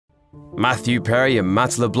Matthew Perry and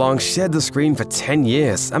Matt LeBlanc shared the screen for 10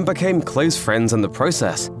 years and became close friends in the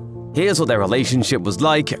process. Here's what their relationship was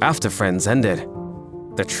like after Friends ended.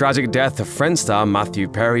 The tragic death of Friends star Matthew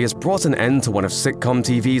Perry has brought an end to one of sitcom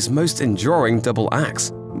TV's most enduring double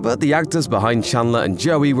acts. But the actors behind Chandler and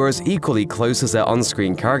Joey were as equally close as their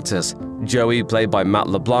on-screen characters. Joey, played by Matt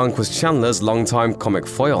LeBlanc, was Chandler's longtime comic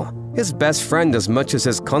foil, his best friend as much as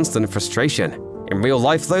his constant frustration. In real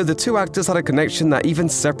life, though, the two actors had a connection that even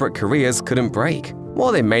separate careers couldn't break.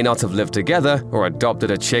 While they may not have lived together or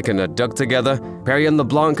adopted a chick and a duck together, Perry and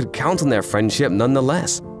LeBlanc could count on their friendship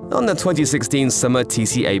nonetheless. On the 2016 summer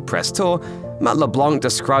TCA press tour, Matt LeBlanc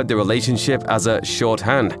described the relationship as a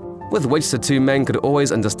shorthand, with which the two men could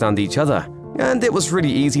always understand each other. And it was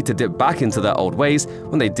really easy to dip back into their old ways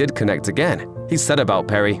when they did connect again. He said about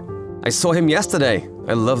Perry, "I saw him yesterday.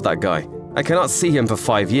 I love that guy. I cannot see him for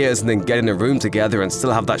 5 years and then get in a room together and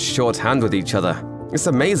still have that shorthand with each other. It's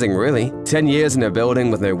amazing, really. 10 years in a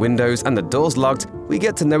building with no windows and the doors locked, we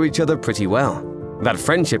get to know each other pretty well." That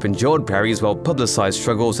friendship endured Perry's well-publicized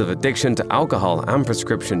struggles with addiction to alcohol and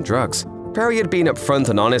prescription drugs. Perry had been upfront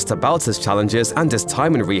and honest about his challenges and his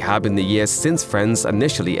time in rehab in the years since Friends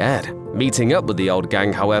initially aired. Meeting up with the old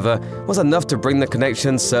gang, however, was enough to bring the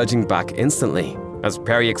connection surging back instantly. As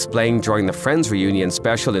Perry explained during the Friends reunion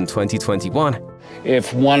special in 2021,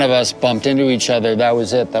 "If one of us bumped into each other, that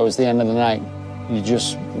was it. That was the end of the night. You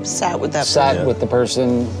just sat with the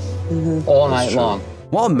person all night long."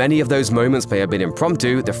 While many of those moments may have been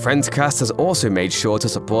impromptu, the Friends cast has also made sure to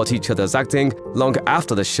support each other's acting long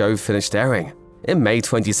after the show finished airing. In May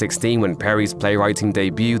 2016, when Perry's playwriting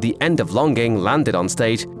debut, The End of Longing, landed on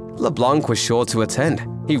stage, LeBlanc was sure to attend.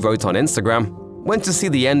 He wrote on Instagram, "Went to see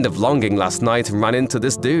The End of Longing last night and ran into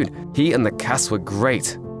this dude. He and the cast were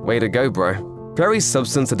great. Way to go, bro." Perry's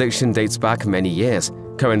substance addiction dates back many years,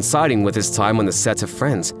 coinciding with his time on the set of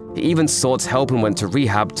Friends. He even sought help and went to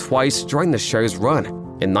rehab twice during the show's run,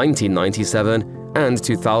 in 1997 and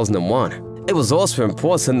 2001. It was also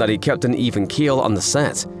important that he kept an even keel on the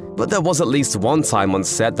set, but there was at least one time on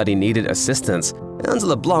set that he needed assistance, and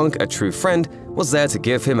LeBlanc, a true friend, was there to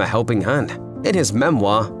give him a helping hand. In his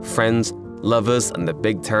memoir, Friends, Lovers, and the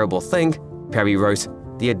Big Terrible Thing, Perry wrote,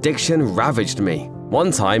 "The addiction ravaged me. One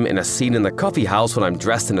time, in a scene in the coffee house when I'm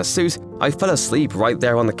dressed in a suit, I fell asleep right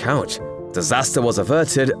there on the couch. Disaster was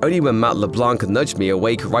averted only when Matt LeBlanc nudged me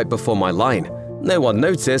awake right before my line. No one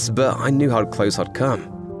noticed, but I knew how close I'd come."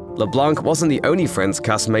 LeBlanc wasn't the only Friends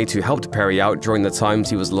castmate who helped Perry out during the times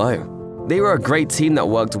he was low. They were a great team that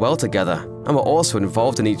worked well together and were also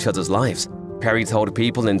involved in each other's lives. Perry told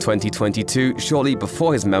People in 2022, shortly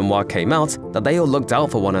before his memoir came out, that they all looked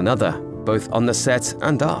out for one another, both on the set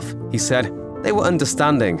and off. He said, "They were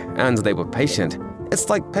understanding and they were patient.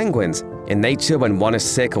 It's like penguins. In nature, when one is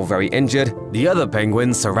sick or very injured, the other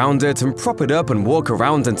penguins surround it and prop it up and walk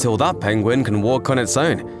around until that penguin can walk on its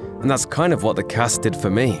own. And that's kind of what the cast did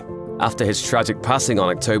for me." After his tragic passing on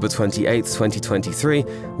October 28, 2023,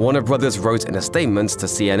 Warner Brothers wrote in a statement to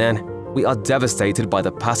CNN, "We are devastated by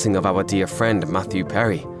the passing of our dear friend Matthew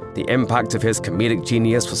Perry. The impact of his comedic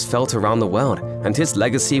genius was felt around the world, and his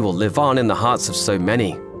legacy will live on in the hearts of so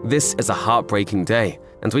many. This is a heartbreaking day,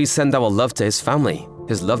 and we send our love to his family,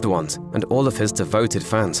 his loved ones, and all of his devoted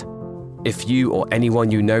fans. If you or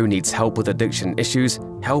anyone you know needs help with addiction issues,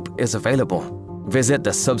 help is available. Visit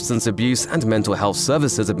the Substance Abuse and Mental Health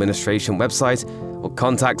Services Administration website or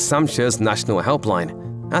contact SAMHSA's National Helpline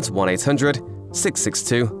at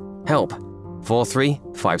 1-800-662-HELP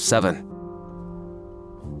 4357.